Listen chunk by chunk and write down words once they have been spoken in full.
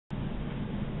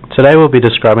Today we'll be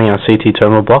describing our CT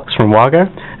terminal blocks from WAGO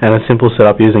and a simple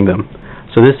setup using them.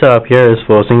 So this setup here is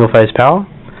for single phase power.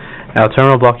 Our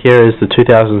terminal block here is the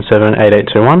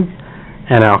 2007-8821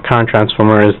 and our current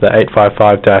transformer is the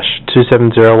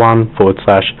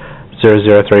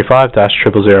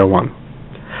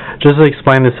 855-2701/0035-0001. Just to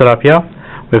explain this setup here,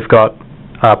 we've got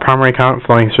primary current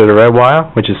flowing through the red wire,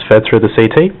 which is fed through the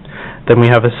CT. Then we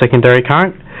have a secondary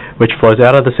current which flows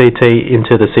out of the CT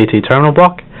into the CT terminal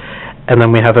block, and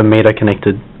then we have a meter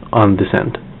connected on this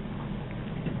end.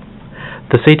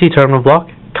 The CT terminal block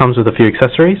comes with a few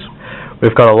accessories.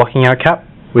 We've got a locking out cap,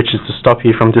 which is to stop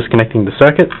you from disconnecting the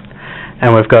circuit,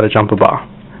 and we've got a jumper bar.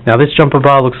 Now this jumper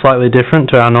bar looks slightly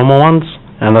different to our normal ones,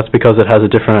 and that's because it has a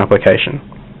different application.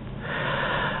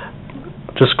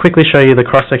 Just quickly show you the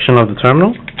cross section of the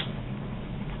terminal.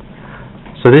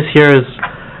 So this here is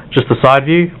just the side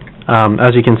view.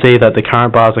 As you can see that the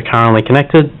current bars are currently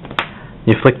connected.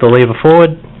 You flick the lever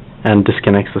forward and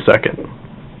disconnects the circuit.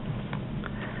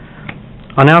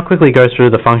 I'll now quickly go through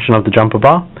the function of the jumper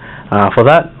bar. For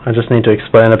that, I just need to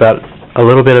explain a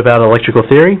little bit about electrical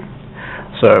theory.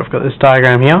 So I've got this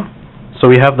diagram here. So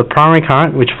we have the primary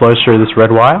current which flows through this red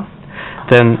wire.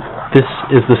 Then this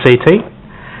is the CT,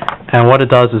 and what it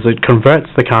does is it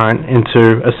converts the current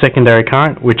into a secondary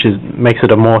current, which makes it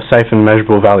a more safe and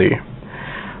measurable value.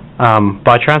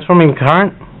 By transforming the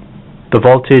current, the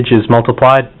voltage is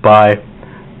multiplied by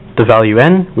the value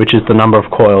N, which is the number of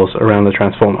coils around the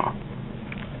transformer.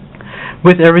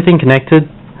 With everything connected,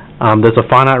 there's a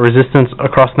finite resistance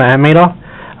across the ammeter,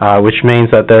 which means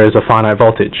that there is a finite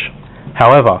voltage.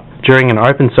 However, during an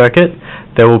open circuit,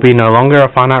 there will be no longer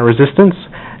a finite resistance,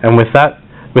 and with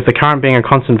the current being a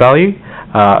constant value,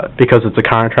 because it's a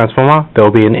current transformer, there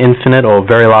will be an infinite or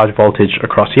very large voltage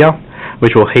across here,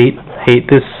 which will heat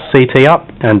this CT up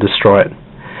and destroy it.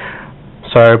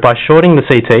 So by shorting the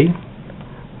CT,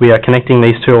 we are connecting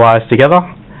these two wires together,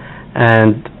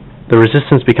 and the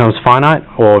resistance becomes finite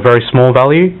or a very small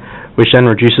value, which then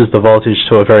reduces the voltage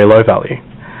to a very low value,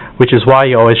 which is why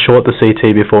you always short the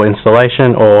CT before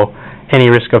installation or any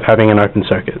risk of having an open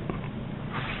circuit.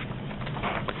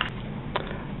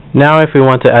 Now if we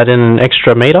want to add in an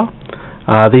extra meter,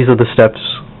 these are the steps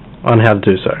on how to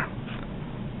do so.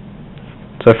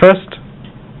 So first,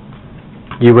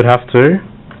 you would have to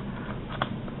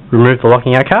remove the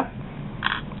locking out cap,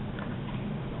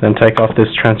 then take off this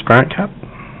transparent cap,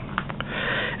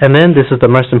 and then this is the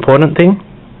most important thing,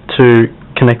 to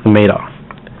connect the meter.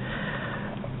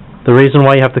 The reason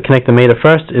why you have to connect the meter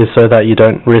first is so that you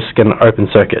don't risk an open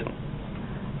circuit.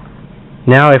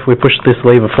 Now if we push this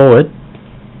lever forward,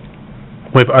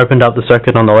 we've opened up the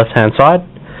circuit on the left hand side,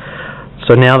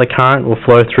 so now the current will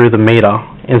flow through the meter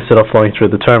instead of flowing through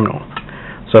the terminal.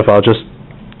 So if I'll just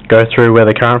go through where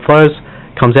the current flows,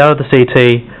 comes out of the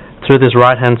CT through this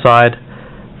right hand side,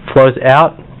 flows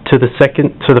out to the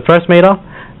first meter,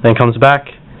 then comes back,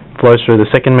 flows through the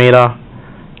second meter,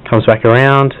 comes back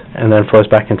around, and then flows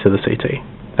back into the CT.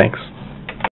 Thanks.